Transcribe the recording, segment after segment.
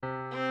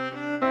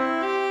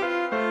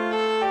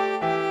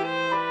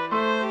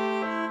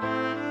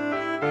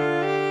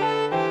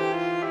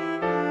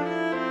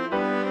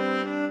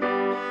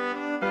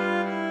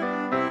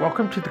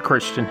Welcome to the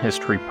Christian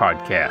History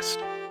Podcast,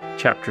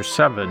 Chapter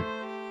 7,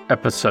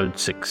 Episode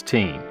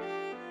 16.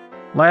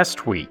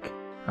 Last week,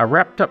 I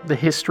wrapped up the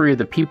history of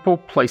the people,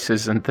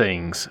 places, and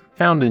things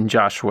found in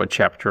Joshua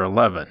chapter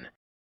 11.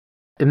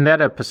 In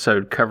that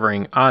episode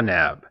covering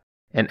Anab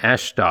and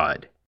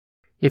Ashdod.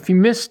 If you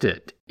missed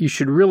it, you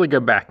should really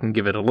go back and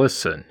give it a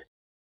listen.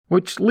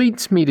 Which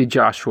leads me to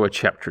Joshua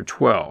chapter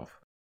 12,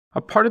 a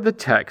part of the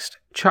text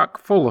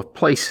chock full of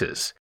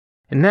places.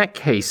 In that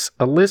case,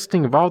 a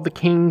listing of all the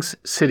kings,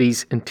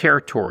 cities, and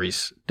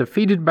territories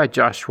defeated by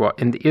Joshua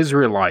and the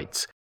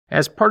Israelites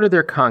as part of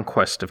their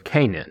conquest of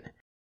Canaan.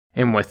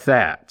 And with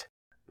that,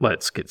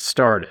 let's get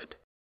started.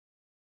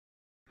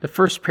 The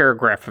first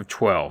paragraph of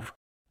 12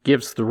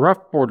 gives the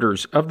rough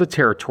borders of the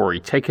territory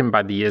taken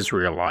by the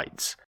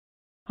Israelites.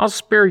 I'll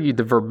spare you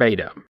the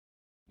verbatim.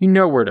 You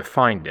know where to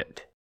find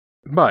it.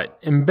 But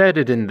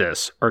embedded in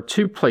this are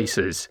two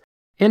places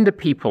and a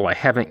people I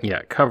haven't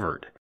yet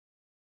covered.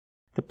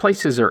 The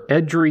places are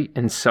Edrei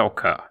and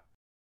Salecah.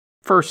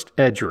 First,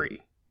 Edrei.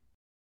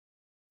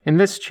 In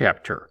this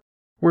chapter,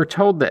 we're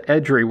told that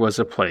Edrei was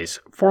a place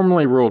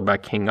formerly ruled by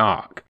King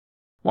Og.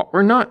 What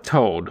we're not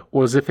told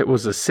was if it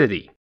was a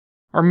city,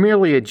 or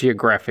merely a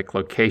geographic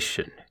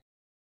location.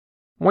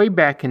 Way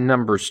back in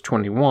Numbers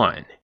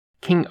 21,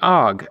 King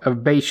Og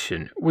of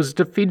Bashan was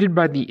defeated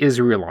by the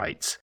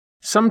Israelites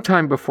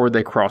sometime before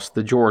they crossed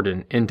the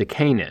Jordan into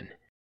Canaan.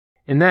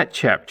 In that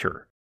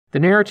chapter, the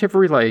narrative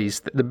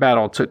relays that the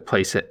battle took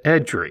place at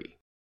Edrei.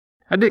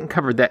 I didn't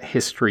cover that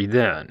history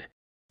then,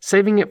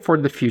 saving it for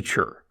the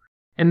future,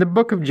 and the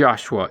book of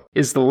Joshua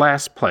is the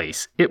last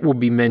place it will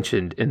be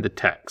mentioned in the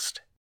text.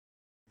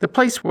 The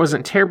place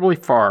wasn't terribly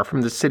far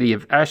from the city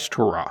of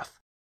Ashtaroth.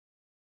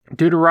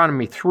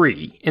 Deuteronomy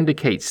 3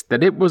 indicates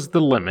that it was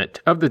the limit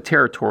of the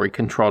territory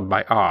controlled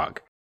by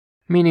Og,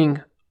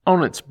 meaning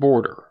on its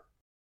border.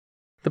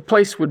 The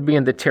place would be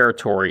in the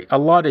territory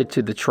allotted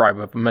to the tribe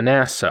of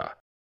Manasseh,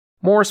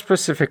 more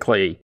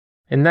specifically,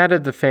 in that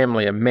of the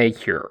family of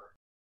Maacah.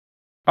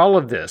 All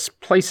of this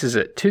places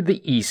it to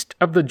the east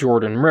of the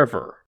Jordan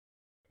River,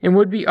 and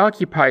would be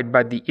occupied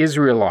by the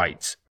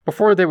Israelites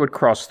before they would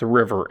cross the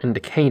river into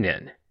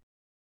Canaan.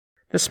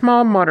 The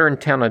small modern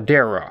town of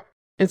Geder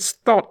is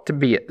thought to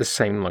be at the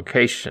same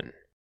location.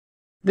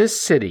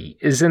 This city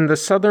is in the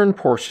southern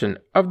portion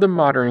of the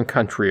modern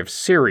country of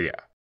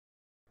Syria,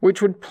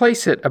 which would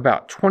place it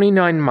about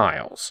 29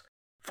 miles,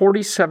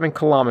 47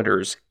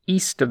 kilometers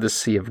east of the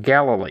Sea of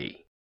Galilee.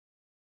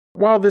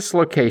 While this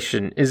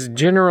location is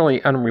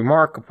generally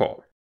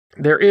unremarkable,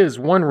 there is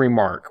one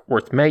remark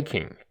worth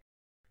making.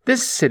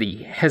 This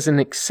city has an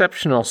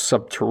exceptional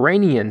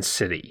subterranean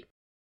city,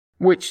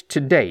 which to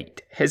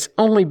date has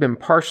only been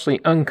partially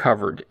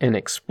uncovered and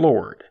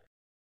explored.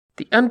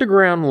 The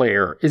underground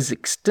layer is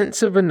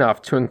extensive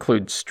enough to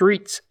include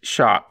streets,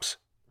 shops,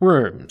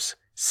 rooms,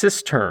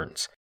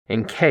 cisterns,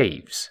 and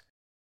caves,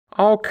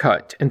 all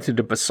cut into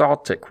the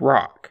basaltic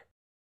rock.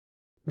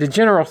 The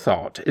general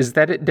thought is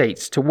that it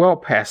dates to well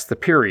past the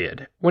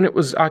period when it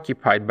was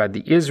occupied by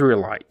the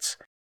Israelites,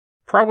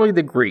 probably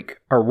the Greek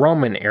or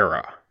Roman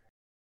era,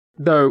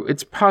 though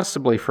it's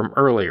possibly from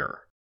earlier.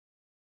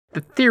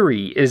 The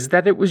theory is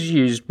that it was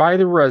used by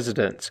the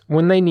residents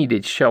when they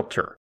needed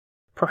shelter,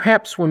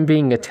 perhaps when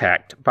being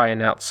attacked by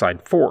an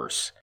outside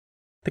force.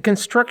 The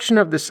construction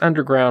of this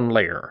underground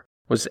layer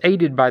was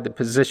aided by the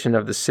position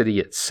of the city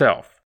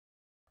itself,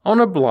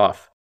 on a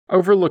bluff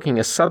overlooking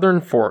a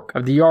southern fork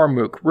of the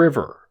Yarmouk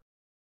River.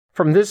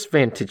 From this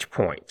vantage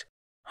point,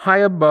 high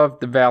above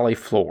the valley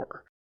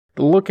floor,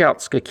 the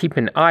lookouts could keep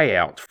an eye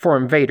out for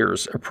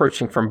invaders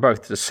approaching from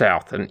both the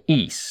south and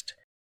east.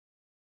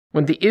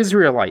 When the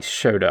Israelites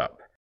showed up,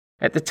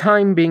 at the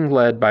time being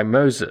led by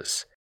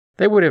Moses,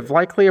 they would have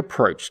likely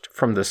approached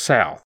from the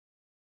south,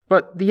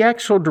 but the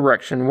actual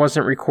direction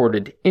wasn't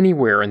recorded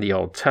anywhere in the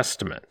Old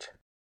Testament.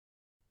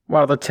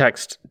 While the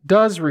text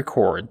does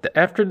record that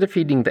after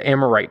defeating the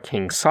Amorite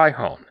king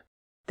Sihon,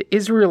 the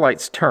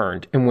Israelites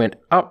turned and went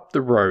up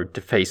the road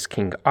to face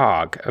King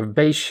Og of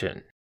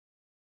Bashan.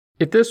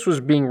 If this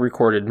was being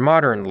recorded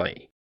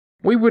modernly,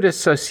 we would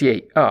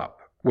associate up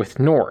with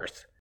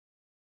north.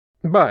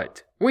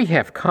 But we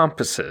have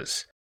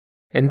compasses,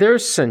 and their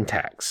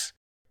syntax,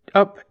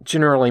 up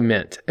generally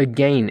meant a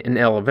gain in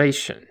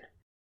elevation.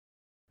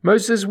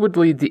 Moses would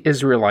lead the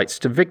Israelites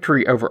to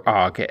victory over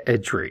Og at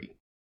Edrei,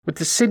 with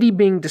the city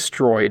being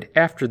destroyed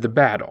after the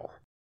battle.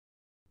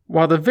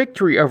 While the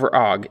victory over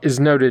Og is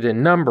noted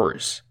in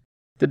Numbers,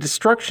 the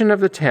destruction of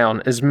the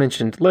town is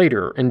mentioned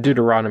later in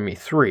Deuteronomy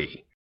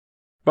 3,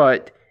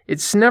 but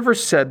it's never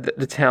said that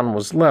the town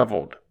was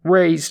leveled,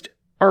 razed,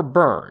 or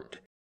burned.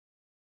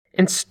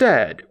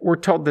 Instead, we're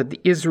told that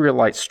the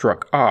Israelites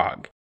struck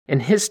Og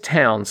and his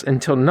towns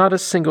until not a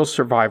single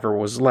survivor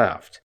was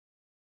left.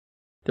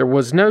 There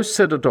was no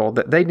citadel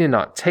that they did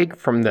not take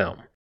from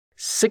them.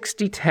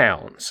 60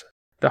 towns,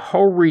 the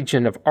whole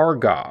region of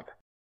Argob,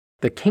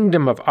 the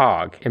kingdom of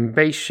Og and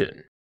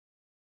Bashan.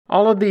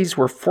 All of these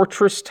were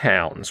fortress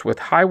towns with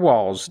high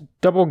walls,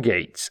 double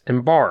gates,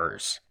 and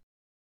bars,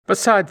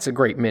 besides a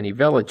great many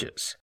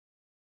villages.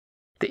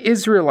 The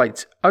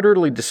Israelites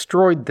utterly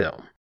destroyed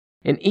them,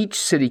 in each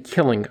city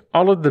killing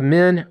all of the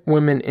men,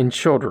 women, and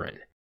children,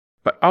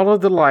 but all of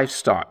the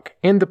livestock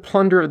and the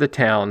plunder of the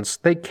towns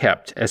they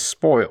kept as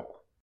spoil.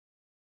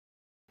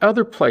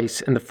 Other place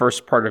in the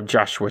first part of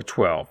Joshua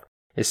 12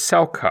 is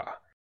Salecah.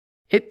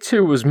 It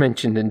too was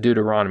mentioned in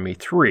Deuteronomy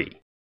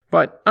 3,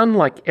 but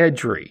unlike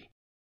Edrei,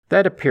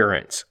 that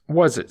appearance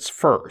was its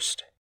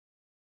first.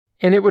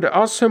 And it would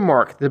also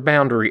mark the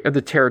boundary of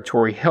the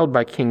territory held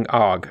by King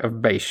Og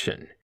of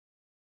Bashan.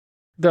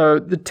 Though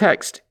the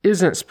text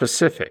isn't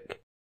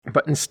specific,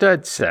 but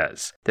instead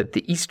says that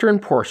the eastern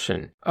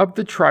portion of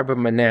the tribe of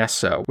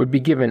Manasseh would be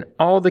given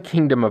all the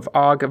kingdom of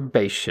Og of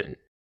Bashan.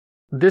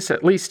 This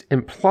at least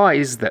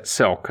implies that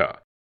Salecah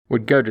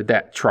would go to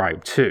that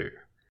tribe too.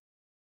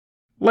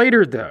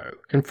 Later, though,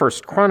 in 1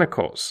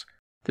 Chronicles,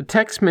 the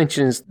text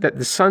mentions that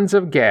the sons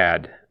of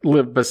Gad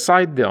lived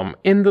beside them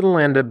in the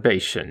land of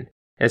Bashan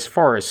as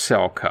far as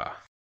Salecah.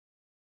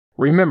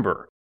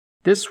 Remember,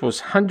 this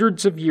was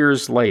hundreds of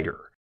years later,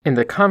 and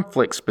the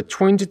conflicts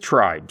between the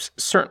tribes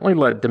certainly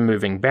led to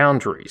moving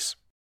boundaries.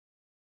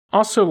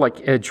 Also like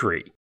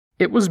Edrei,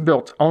 it was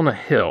built on a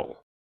hill,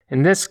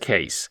 in this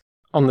case,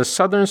 on the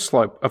southern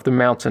slope of the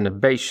mountain of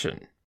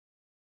Bashan.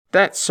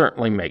 That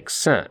certainly makes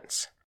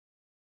sense.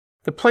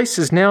 The place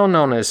is now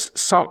known as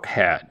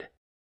Salecah,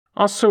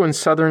 also in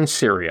southern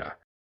Syria,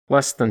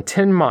 less than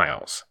 10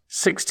 miles,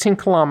 16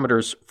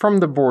 kilometers from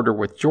the border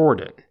with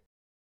Jordan.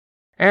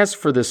 As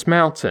for this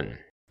mountain,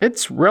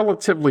 it's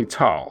relatively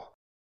tall,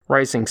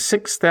 rising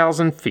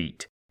 6,000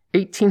 feet,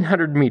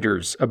 1,800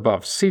 meters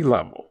above sea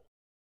level.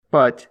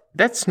 But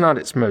that's not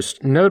its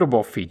most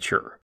notable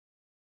feature.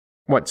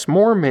 What's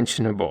more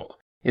mentionable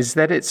is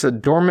that it's a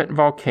dormant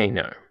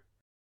volcano.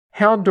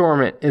 How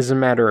dormant is a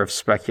matter of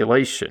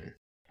speculation,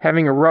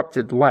 having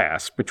erupted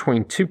last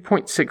between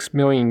 2.6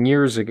 million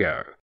years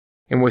ago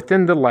and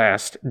within the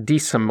last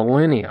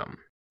decimillennium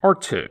or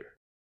two.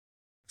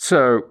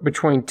 So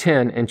between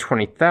 10 and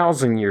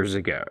 20,000 years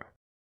ago.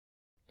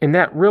 And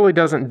that really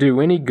doesn't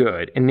do any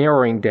good in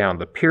narrowing down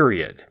the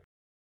period.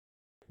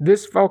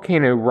 This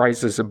volcano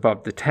rises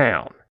above the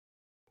town.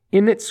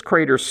 In its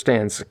crater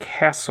stands a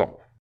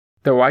castle,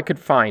 though I could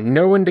find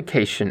no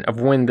indication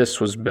of when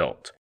this was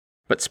built,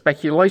 but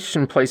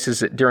speculation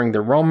places it during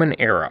the Roman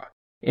era,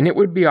 and it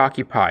would be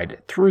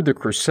occupied through the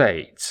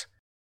Crusades.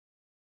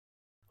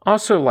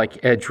 Also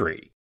like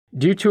Edrei,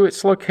 due to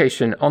its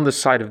location on the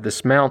side of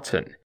this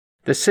mountain,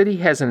 the city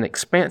has an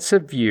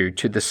expansive view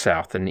to the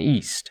south and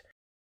east,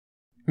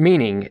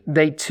 meaning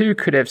they too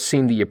could have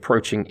seen the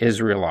approaching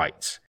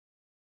Israelites.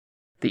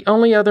 The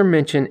only other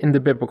mention in the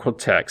biblical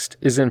text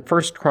is in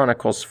 1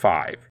 Chronicles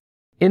 5,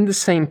 in the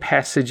same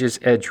passage as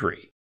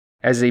Edrei,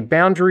 as a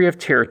boundary of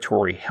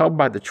territory held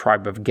by the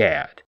tribe of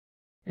Gad,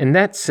 and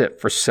that's it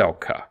for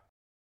Salecah.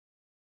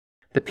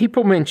 The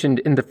people mentioned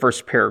in the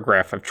first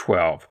paragraph of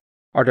 12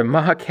 are the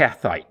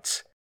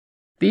Maacathites.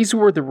 These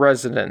were the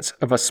residents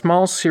of a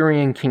small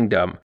Syrian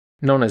kingdom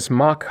known as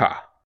Maacah.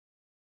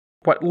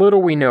 What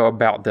little we know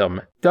about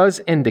them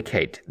does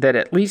indicate that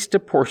at least a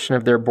portion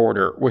of their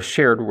border was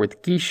shared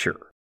with Geder,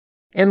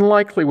 and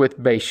likely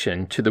with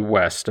Bashan to the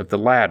west of the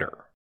latter.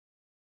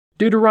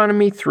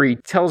 Deuteronomy 3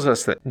 tells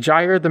us that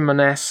Jair the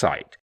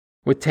Manassite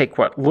would take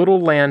what little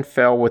land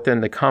fell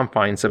within the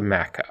confines of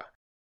Maacah.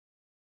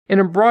 In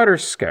a broader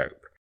scope,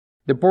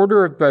 the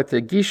border of both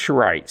the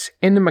Geshurites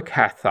and the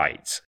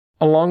Maacathites,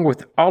 along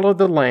with all of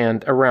the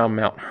land around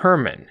Mount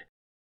Hermon,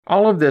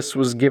 all of this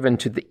was given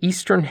to the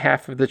eastern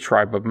half of the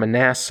tribe of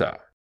Manasseh.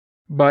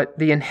 But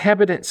the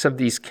inhabitants of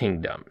these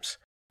kingdoms,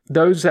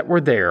 those that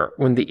were there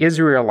when the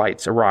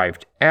Israelites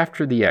arrived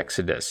after the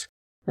Exodus,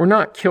 were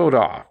not killed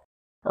off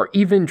or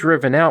even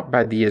driven out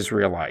by the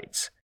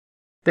Israelites.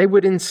 They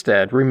would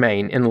instead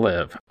remain and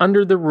live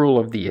under the rule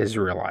of the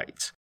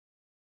Israelites.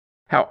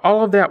 How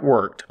all of that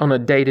worked on a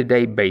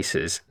day-to-day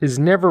basis is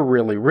never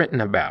really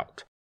written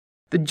about.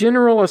 The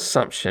general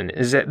assumption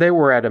is that they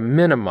were at a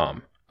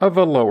minimum of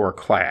a lower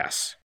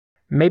class,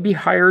 maybe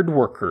hired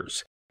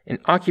workers and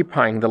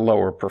occupying the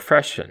lower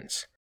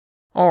professions,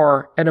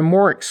 or at a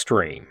more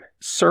extreme,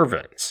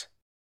 servants.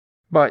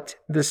 But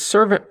this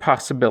servant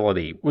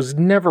possibility was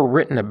never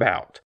written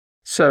about,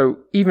 so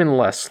even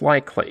less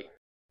likely,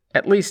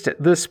 at least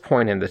at this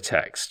point in the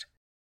text.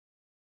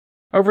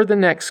 Over the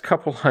next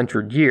couple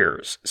hundred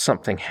years,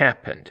 something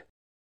happened.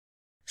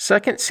 2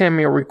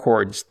 Samuel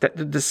records that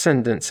the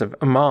descendants of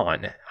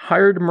Ammon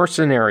hired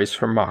mercenaries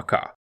from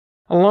Maacah,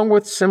 along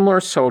with similar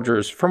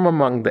soldiers from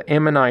among the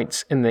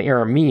Ammonites and the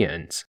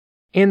Arameans,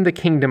 and the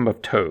kingdom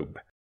of Tob.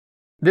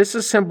 This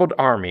assembled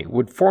army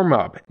would form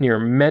up near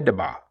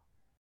Medeba.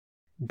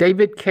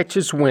 David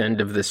catches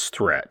wind of this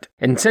threat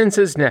and sends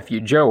his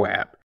nephew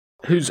Joab,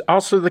 who's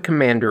also the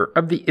commander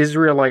of the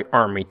Israelite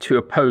army, to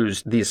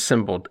oppose the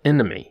assembled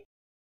enemy.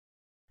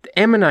 The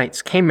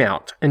Ammonites came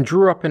out and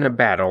drew up in a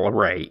battle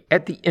array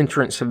at the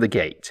entrance of the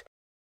gate,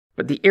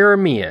 but the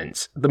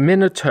Arameans, the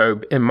men of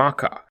Tob and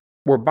Maacah,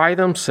 were by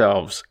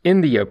themselves in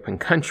the open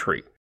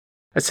country.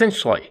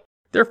 Essentially,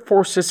 their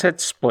forces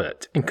had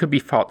split and could be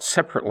fought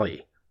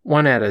separately,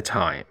 one at a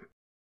time.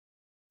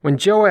 When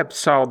Joab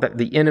saw that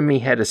the enemy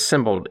had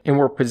assembled and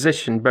were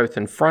positioned both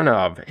in front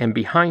of and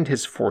behind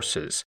his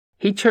forces,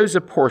 he chose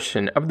a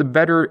portion of the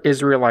better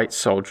Israelite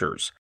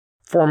soldiers,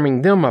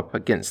 forming them up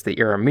against the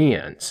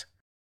Arameans.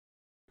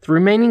 The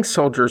remaining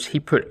soldiers he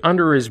put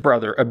under his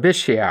brother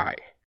Abishai,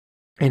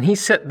 and he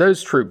set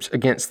those troops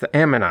against the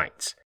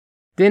Ammonites.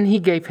 Then he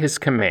gave his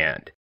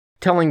command,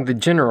 telling the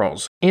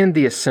generals and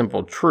the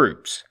assembled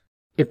troops,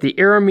 "If the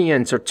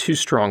Arameans are too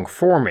strong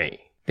for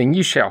me, then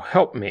you shall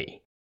help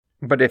me.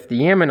 But if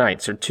the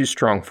Ammonites are too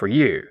strong for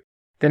you,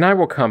 then I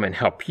will come and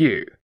help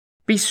you.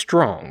 Be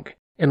strong,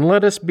 and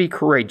let us be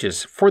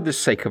courageous for the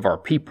sake of our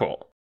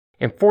people,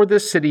 and for the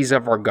cities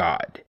of our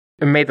God,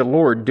 and may the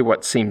Lord do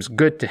what seems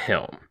good to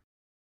him."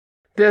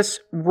 This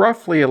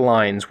roughly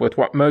aligns with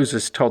what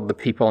Moses told the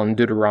people in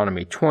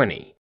Deuteronomy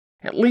 20,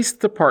 at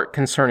least the part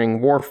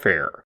concerning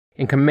warfare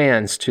and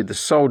commands to the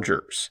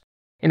soldiers,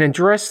 an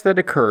address that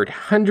occurred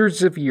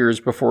hundreds of years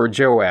before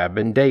Joab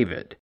and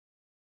David.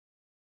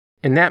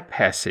 In that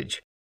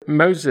passage,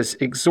 Moses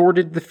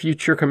exhorted the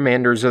future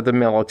commanders of the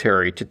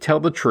military to tell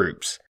the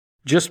troops,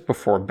 just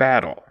before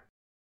battle,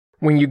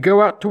 "When you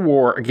go out to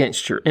war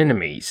against your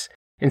enemies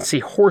and see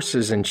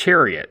horses and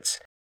chariots,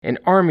 an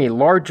army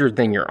larger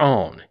than your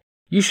own,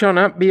 you shall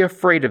not be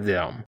afraid of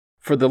them,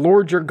 for the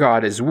Lord your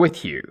God is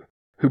with you,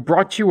 who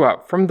brought you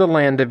up from the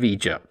land of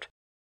Egypt.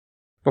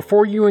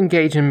 Before you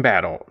engage in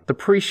battle, the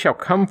priest shall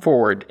come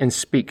forward and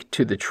speak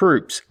to the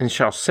troops, and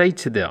shall say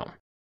to them,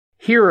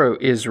 'Hear, O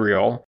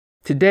Israel,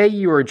 today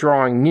you are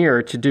drawing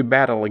near to do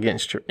battle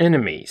against your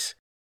enemies.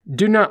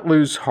 Do not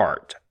lose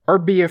heart, or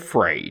be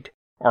afraid,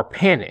 or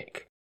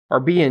panic, or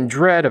be in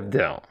dread of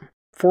them,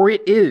 for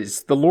it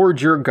is the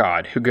Lord your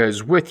God who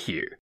goes with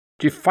you,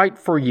 to fight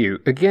for you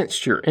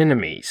against your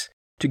enemies,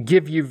 to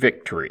give you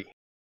victory.'"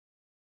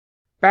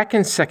 Back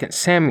in 2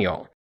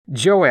 Samuel,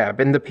 Joab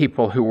and the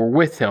people who were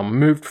with him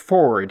moved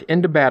forward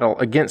into battle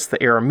against the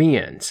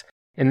Arameans,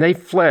 and they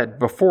fled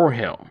before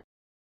him.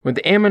 When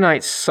the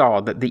Ammonites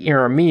saw that the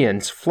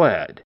Arameans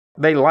fled,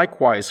 they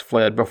likewise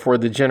fled before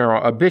the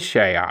general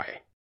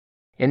Abishai,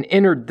 and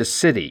entered the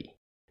city.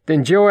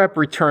 Then Joab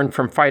returned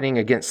from fighting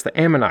against the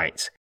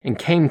Ammonites, and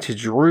came to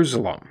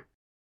Jerusalem.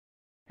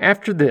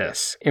 After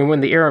this, and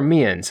when the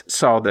Arameans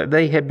saw that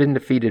they had been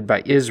defeated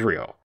by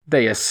Israel,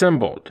 they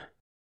assembled.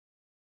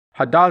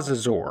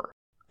 Hadazazor,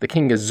 the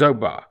king of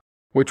Zobah,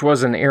 which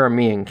was an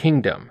Aramean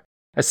kingdom,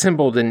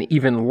 assembled an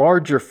even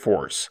larger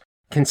force,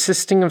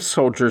 consisting of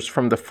soldiers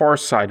from the far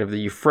side of the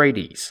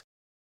Euphrates.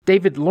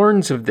 David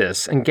learns of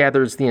this and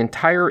gathers the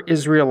entire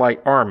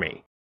Israelite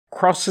army,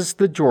 crosses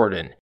the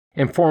Jordan,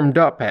 and formed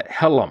up at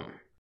Helam,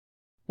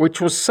 which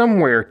was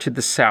somewhere to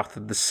the south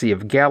of the Sea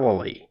of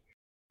Galilee.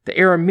 The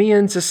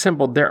Arameans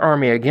assembled their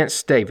army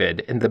against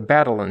David, and the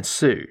battle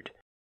ensued.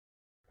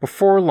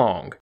 Before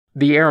long,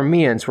 the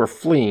Arameans were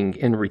fleeing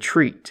in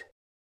retreat.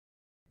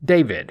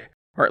 David,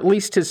 or at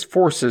least his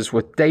forces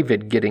with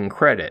David getting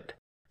credit,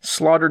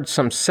 slaughtered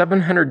some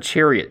 700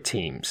 chariot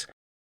teams,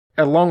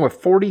 along with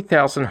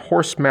 40,000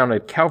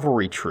 horse-mounted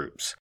cavalry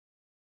troops,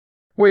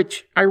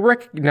 which I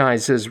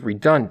recognize as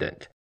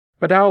redundant,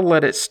 but I'll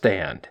let it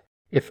stand,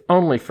 if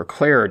only for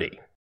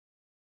clarity.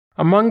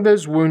 Among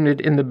those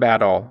wounded in the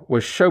battle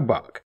was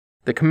Shobach,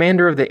 the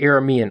commander of the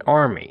Aramean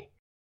army.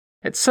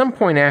 At some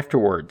point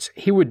afterwards,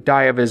 he would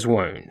die of his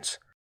wounds.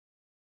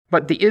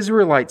 But the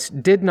Israelites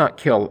did not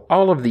kill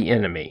all of the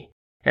enemy,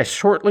 as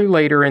shortly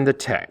later in the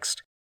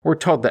text, we're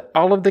told that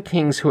all of the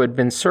kings who had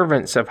been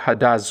servants of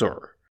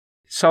Hadazor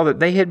saw that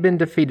they had been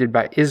defeated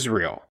by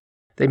Israel.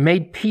 They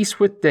made peace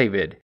with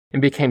David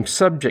and became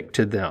subject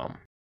to them.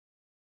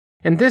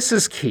 And this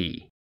is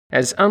key,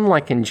 as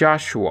unlike in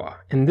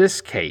Joshua, in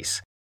this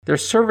case, their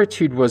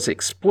servitude was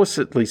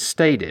explicitly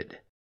stated.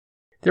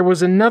 There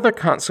was another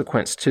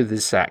consequence to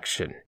this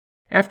action.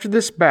 After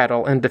this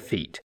battle and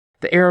defeat,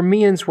 the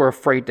Arameans were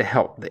afraid to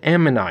help the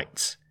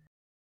Ammonites.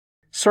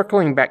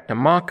 Circling back to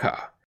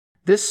Maacah,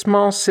 this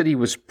small city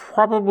was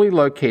probably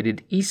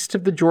located east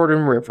of the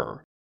Jordan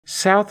River,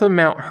 south of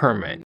Mount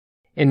Hermon,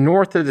 and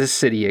north of the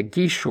city of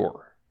Geshur,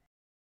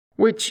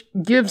 which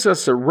gives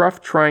us a rough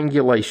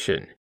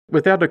triangulation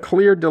without a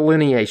clear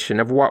delineation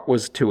of what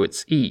was to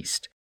its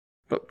east,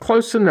 but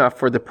close enough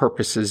for the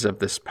purposes of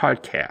this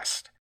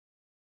podcast.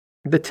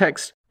 The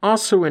text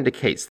also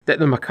indicates that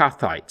the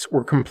Maacathites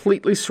were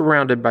completely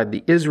surrounded by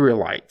the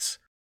Israelites,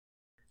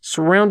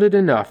 surrounded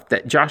enough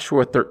that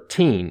Joshua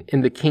 13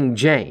 in the King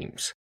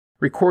James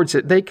records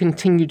that they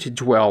continue to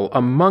dwell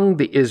among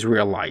the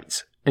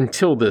Israelites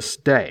until this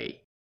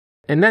day.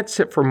 And that's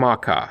it for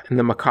Maacah and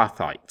the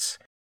Maacathites,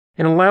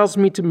 and allows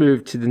me to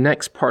move to the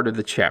next part of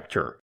the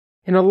chapter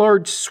in a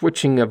large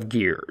switching of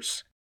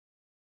gears.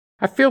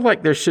 I feel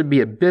like there should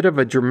be a bit of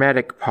a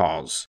dramatic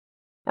pause,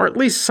 or at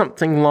least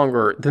something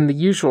longer than the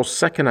usual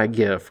second I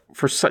give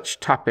for such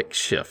topic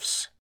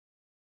shifts.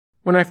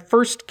 When I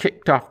first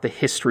kicked off the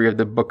history of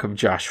the book of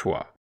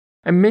Joshua,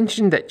 I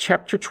mentioned that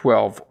chapter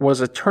 12 was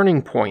a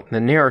turning point in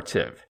the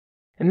narrative,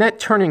 and that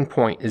turning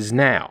point is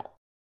now,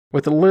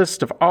 with a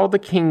list of all the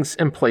kings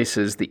and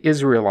places the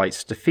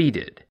Israelites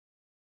defeated,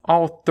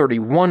 all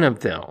 31 of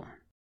them.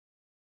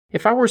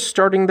 If I were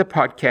starting the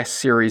podcast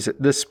series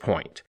at this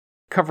point,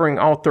 covering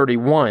all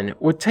 31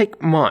 would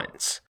take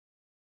months.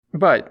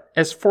 But,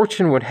 as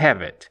fortune would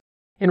have it,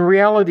 in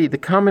reality the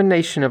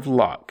combination of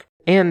luck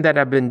and that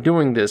I've been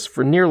doing this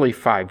for nearly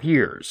 5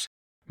 years,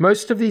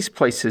 most of these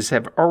places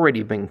have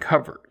already been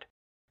covered.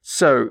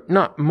 So,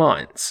 not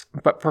months,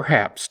 but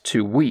perhaps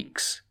 2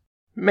 weeks,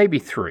 maybe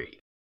 3.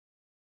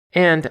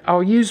 And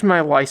I'll use my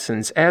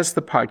license as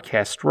the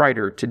podcast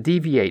writer to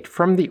deviate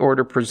from the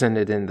order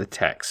presented in the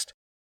text,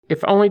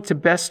 if only to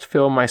best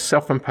fill my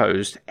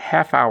self-imposed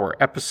half-hour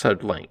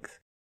episode length.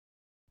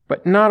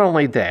 But not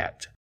only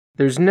that,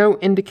 there's no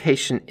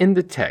indication in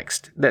the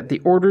text that the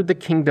order the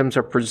kingdoms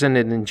are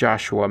presented in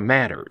Joshua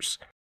matters,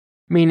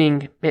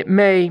 meaning it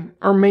may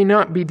or may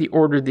not be the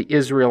order the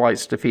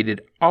Israelites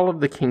defeated all of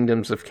the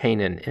kingdoms of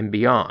Canaan and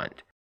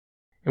beyond.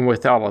 And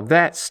with all of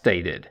that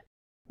stated,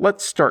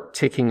 let's start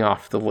ticking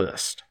off the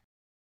list.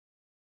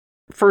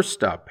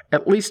 First up,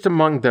 at least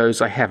among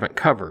those I haven't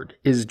covered,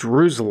 is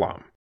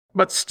Jerusalem,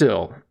 but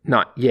still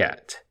not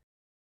yet.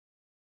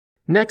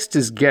 Next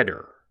is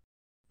Geder.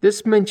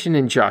 This mention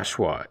in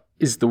Joshua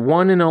is the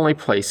one and only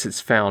place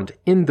it's found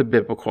in the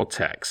biblical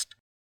text,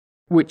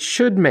 which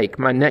should make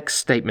my next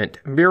statement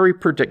very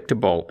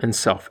predictable and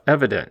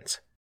self-evident.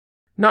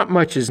 Not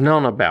much is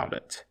known about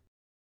it.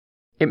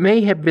 It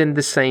may have been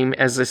the same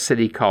as a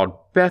city called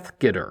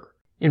Geder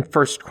in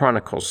 1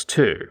 Chronicles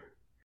 2.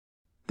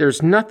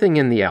 There's nothing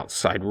in the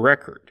outside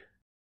record.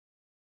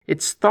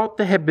 It's thought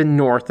to have been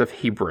north of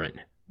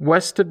Hebron,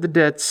 west of the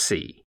Dead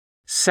Sea,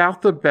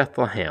 south of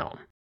Bethlehem,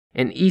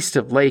 and east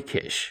of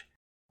Lachish,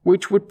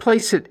 which would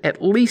place it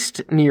at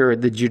least near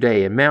the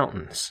Judean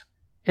mountains.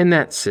 And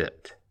that's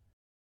it.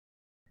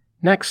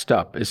 Next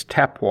up is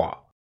Tappuah.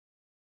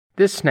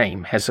 This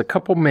name has a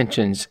couple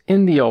mentions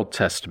in the Old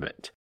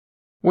Testament,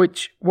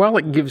 which, while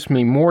it gives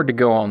me more to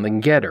go on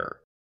than Geder,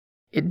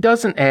 it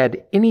doesn't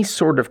add any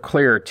sort of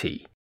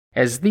clarity,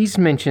 as these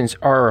mentions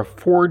are of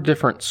 4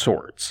 different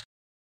sorts.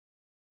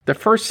 The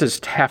first is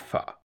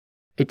Tappuah,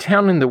 a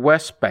town in the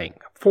West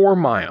Bank, 4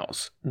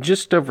 miles,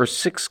 just over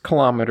 6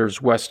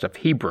 kilometers west of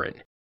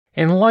Hebron,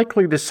 and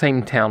likely the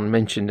same town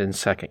mentioned in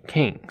 2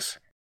 Kings.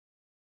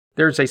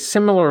 There's a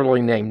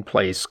similarly named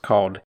place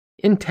called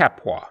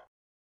Tappuah,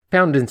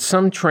 found in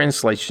some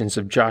translations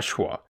of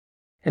Joshua,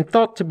 and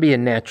thought to be a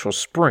natural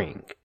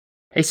spring,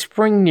 a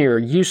spring near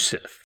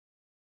Yusuf.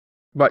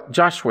 But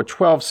Joshua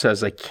 12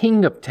 says a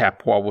king of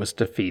Tappuah was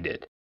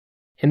defeated,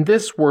 and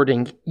this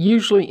wording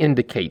usually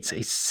indicates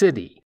a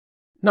city,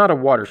 not a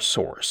water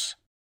source.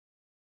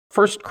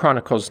 1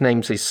 Chronicles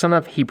names a son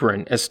of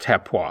Hebron as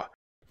Tappuah,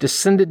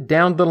 descended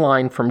down the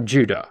line from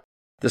Judah,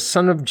 the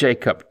son of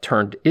Jacob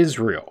turned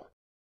Israel,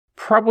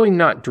 probably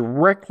not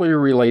directly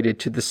related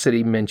to the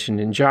city mentioned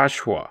in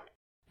Joshua,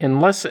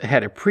 unless it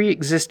had a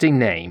pre-existing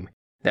name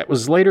that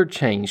was later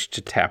changed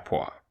to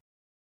Tappuah.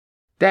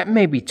 That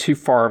may be too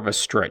far of a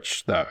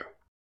stretch, though.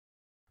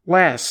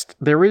 Last,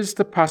 there is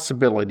the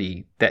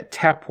possibility that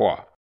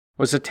Tappuah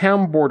was a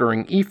town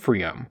bordering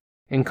Ephraim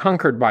and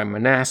conquered by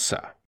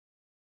Manasseh.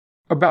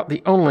 About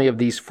the only of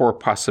these 4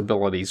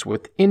 possibilities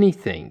with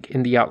anything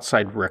in the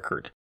outside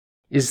record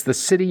is the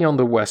city on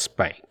the West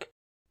Bank,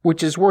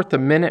 which is worth a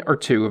minute or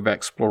 2 of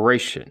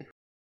exploration.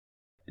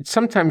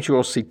 Sometimes you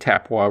will see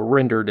Tappuah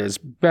rendered as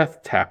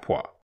Beth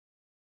Tappuah.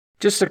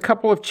 Just a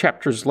couple of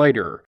chapters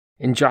later,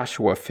 in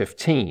Joshua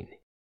 15,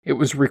 it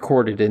was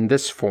recorded in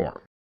this form.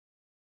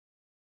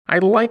 I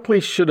likely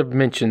should have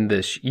mentioned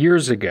this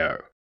years ago,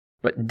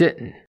 but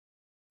didn't.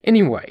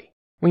 Anyway,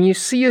 when you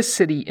see a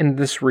city in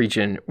this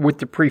region with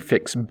the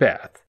prefix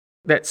Beth,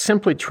 that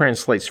simply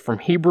translates from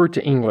Hebrew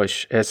to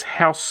English as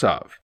house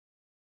of.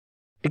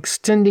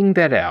 Extending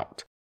that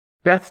out,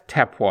 Beth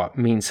Tappuah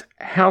means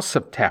house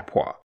of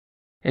Tappuah,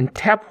 and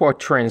Tappuah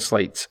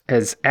translates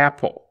as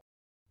apple,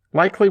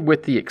 likely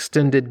with the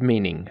extended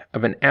meaning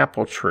of an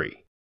apple tree.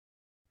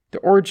 The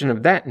origin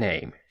of that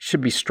name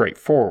should be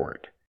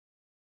straightforward.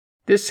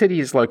 This city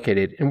is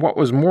located in what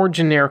was more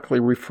generically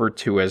referred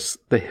to as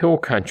the Hill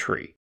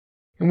Country,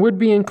 and would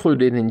be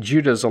included in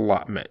Judah's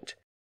allotment.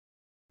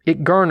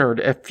 It garnered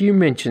a few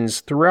mentions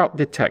throughout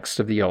the text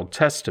of the Old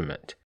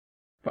Testament,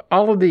 but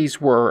all of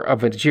these were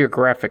of a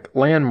geographic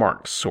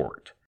landmark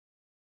sort.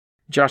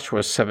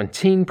 Joshua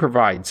 17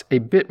 provides a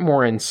bit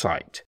more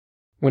insight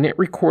when it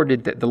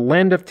recorded that the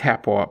land of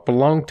Tappuah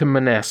belonged to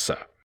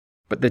Manasseh,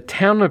 but the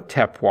town of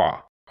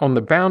Tappuah, on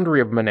the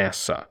boundary of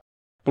Manasseh,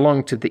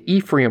 belonged to the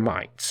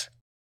Ephraimites.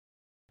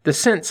 The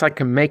sense I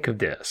can make of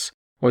this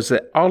was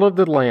that all of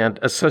the land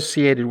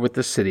associated with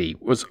the city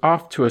was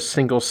off to a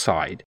single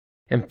side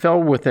and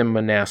fell within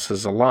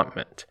Manasseh's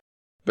allotment,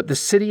 but the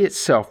city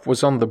itself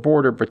was on the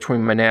border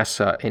between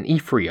Manasseh and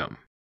Ephraim,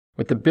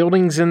 with the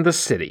buildings in the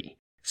city,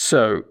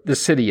 so the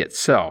city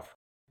itself,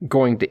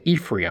 going to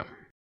Ephraim.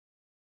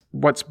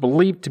 What's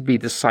believed to be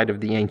the site of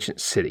the ancient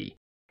city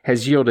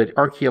has yielded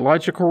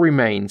archaeological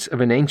remains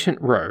of an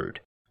ancient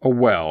road, a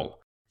well,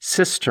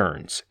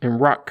 cisterns, and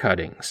rock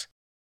cuttings.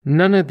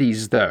 None of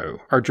these, though,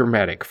 are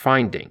dramatic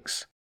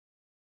findings.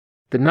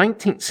 The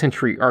 19th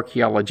century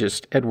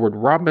archaeologist Edward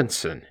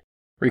Robinson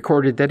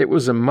recorded that it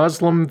was a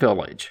Muslim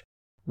village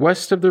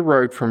west of the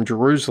road from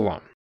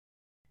Jerusalem.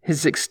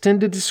 His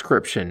extended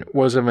description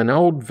was of an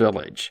old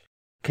village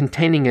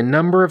containing a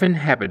number of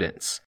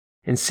inhabitants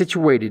and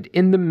situated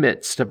in the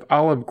midst of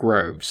olive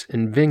groves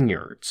and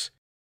vineyards.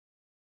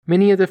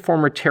 Many of the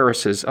former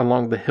terraces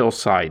along the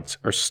hillsides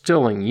are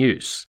still in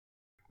use,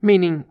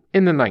 meaning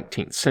in the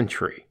 19th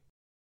century.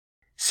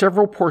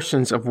 Several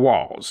portions of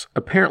walls,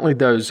 apparently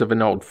those of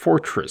an old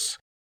fortress,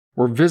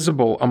 were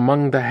visible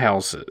among the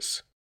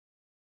houses.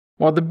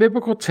 While the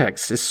biblical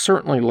text is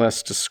certainly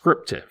less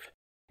descriptive,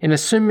 in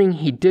assuming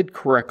he did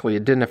correctly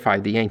identify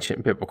the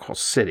ancient biblical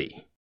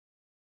city,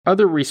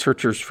 other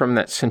researchers from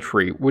that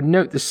century would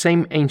note the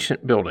same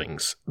ancient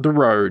buildings, the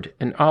road,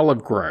 and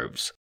olive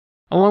groves,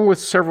 along with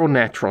several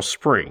natural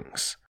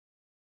springs.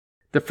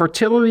 The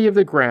fertility of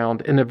the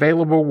ground and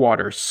available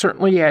water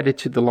certainly added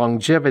to the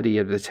longevity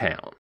of the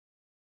town.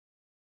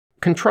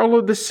 Control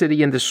of the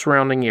city and the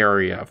surrounding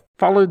area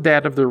followed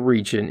that of the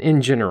region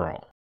in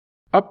general,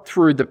 up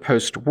through the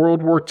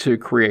post-World War II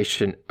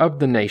creation of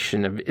the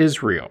nation of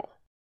Israel.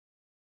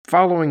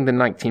 Following the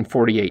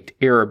 1948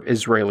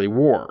 Arab-Israeli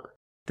War,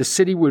 the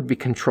city would be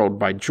controlled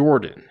by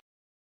Jordan.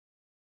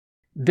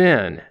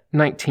 Then,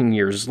 19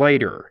 years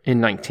later,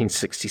 in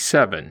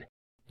 1967,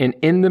 and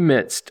in the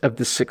midst of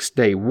the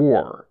Six-Day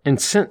War,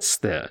 and since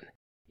then,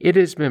 it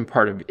has been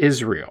part of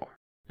Israel,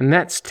 and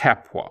that's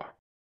Tappuah.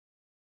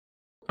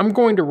 I'm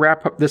going to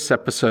wrap up this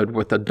episode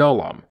with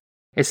Adullam,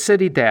 a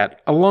city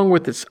that, along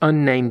with its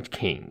unnamed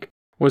king,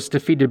 was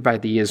defeated by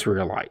the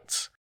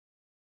Israelites.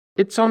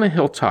 It's on a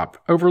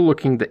hilltop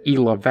overlooking the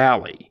Elah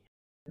Valley.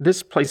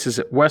 This places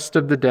it west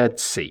of the Dead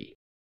Sea,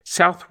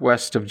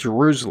 southwest of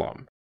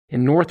Jerusalem,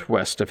 and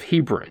northwest of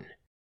Hebron.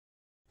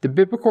 The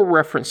biblical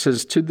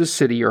references to the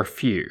city are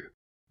few,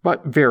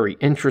 but very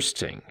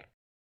interesting.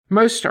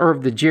 Most are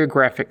of the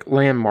geographic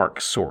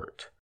landmark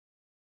sort.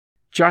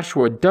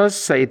 Joshua does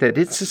say that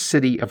it's a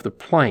city of the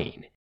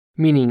plain,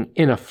 meaning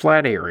in a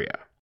flat area,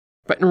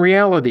 but in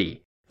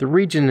reality, the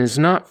region is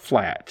not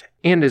flat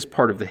and is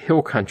part of the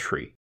hill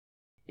country.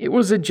 It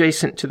was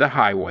adjacent to the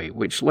highway,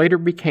 which later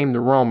became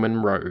the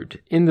Roman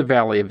road in the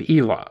valley of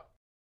Elah.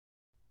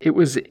 It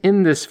was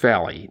in this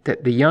valley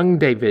that the young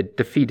David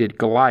defeated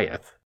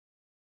Goliath.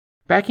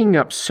 Backing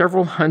up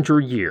several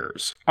hundred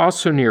years,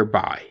 also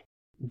nearby,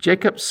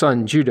 Jacob's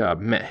son Judah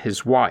met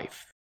his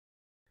wife.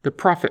 The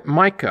prophet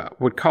Maacah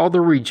would call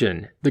the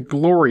region the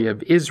glory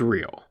of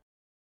Israel.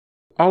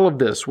 All of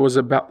this was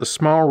about the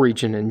small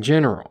region in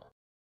general.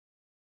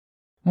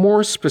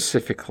 More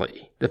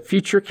specifically, the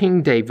future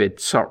King David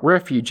sought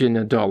refuge in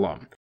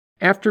Adullam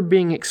after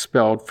being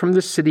expelled from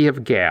the city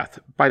of Gath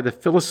by the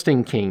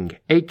Philistine king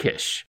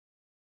Achish.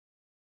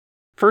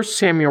 1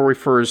 Samuel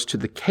refers to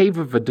the cave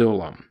of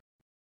Adullam,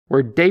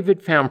 where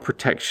David found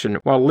protection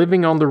while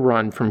living on the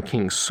run from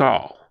King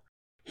Saul.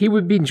 He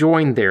would be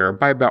joined there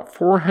by about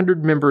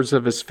 400 members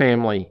of his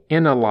family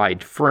and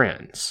allied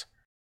friends.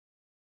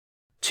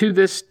 To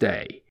this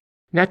day,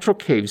 natural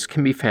caves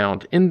can be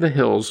found in the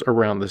hills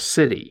around the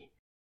city.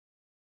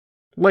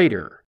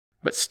 Later,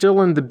 but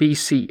still in the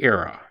BC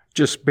era,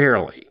 just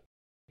barely,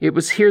 it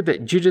was here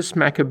that Judas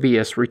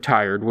Maccabeus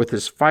retired with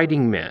his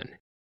fighting men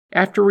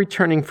after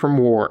returning from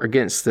war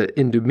against the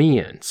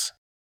Idumeans.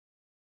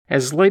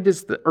 As late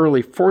as the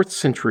early 4th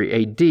century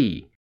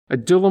AD,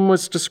 Adullam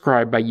was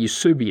described by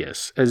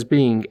Eusebius as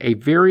being a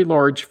very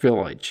large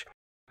village,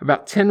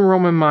 about 10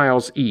 Roman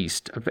miles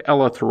east of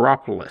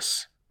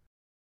Elatoropolis.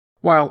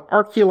 While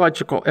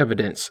archaeological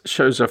evidence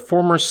shows a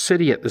former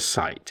city at the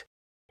site,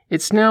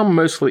 it's now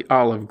mostly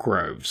olive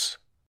groves,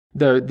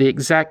 though the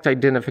exact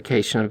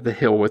identification of the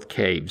hill with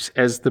caves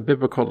as the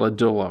biblical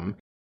Adullam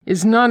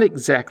is not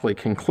exactly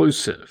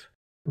conclusive,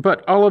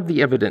 but all of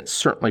the evidence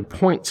certainly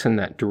points in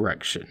that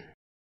direction.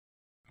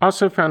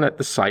 Also found at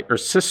the site are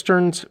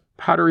cisterns,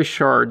 pottery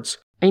shards,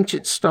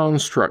 ancient stone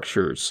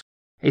structures,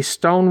 a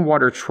stone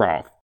water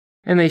trough,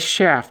 and a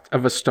shaft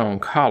of a stone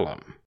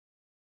column.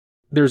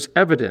 There's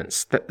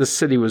evidence that the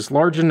city was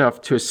large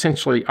enough to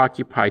essentially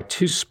occupy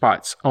 2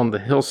 spots on the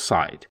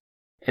hillside,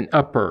 an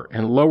upper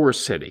and lower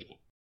city.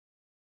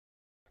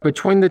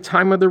 Between the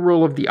time of the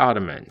rule of the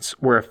Ottomans,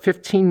 where a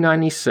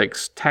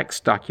 1596 tax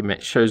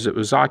document shows it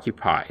was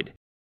occupied,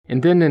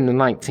 and then in the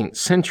 19th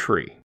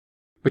century,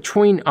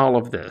 between all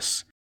of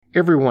this,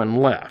 everyone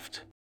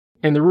left,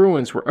 and the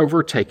ruins were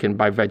overtaken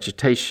by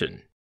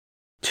vegetation.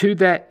 To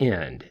that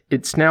end,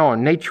 it's now a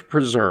nature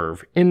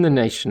preserve in the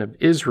nation of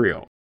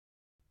Israel.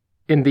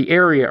 In the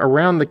area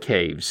around the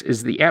caves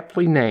is the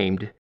aptly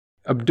named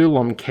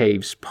Adullam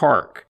Caves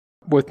Park,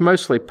 with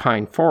mostly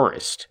pine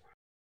forest.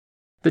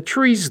 The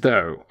trees,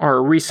 though, are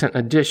a recent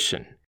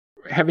addition,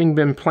 having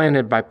been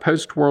planted by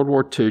post-World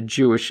War II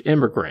Jewish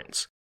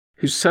immigrants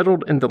who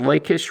settled in the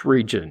Lachish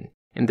region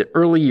in the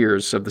early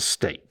years of the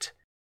state.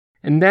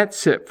 And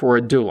that's it for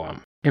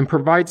Adullam, and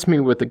provides me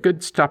with a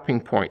good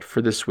stopping point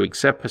for this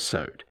week's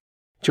episode.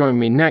 Join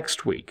me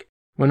next week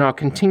when I'll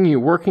continue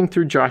working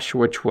through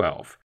Joshua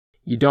 12.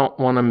 You don't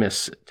want to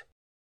miss it.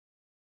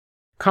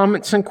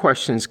 Comments and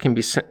questions can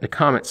be sent to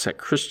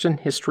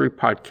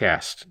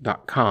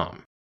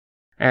comments@christianhistorypodcast.com.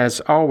 As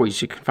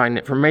always, you can find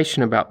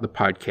information about the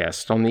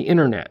podcast on the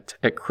internet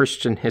at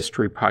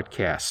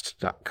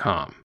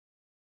christianhistorypodcast.com.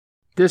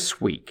 This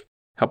week,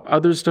 help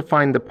others to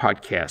find the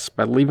podcast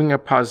by leaving a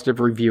positive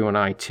review on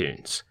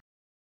iTunes.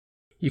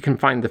 You can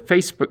find the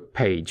Facebook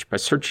page by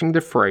searching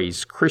the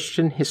phrase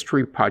Christian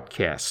History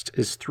Podcast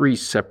as 3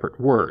 separate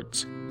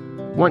words.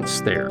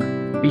 Once there,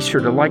 be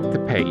sure to like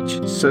the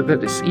page so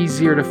that it's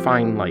easier to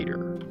find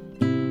later.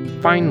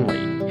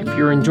 Finally, if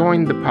you're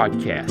enjoying the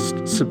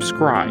podcast,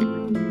 subscribe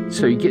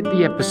so you get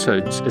the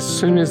episodes as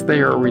soon as they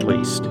are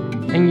released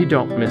and you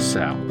don't miss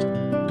out.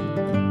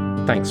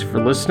 Thanks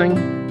for listening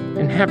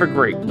and have a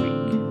great week.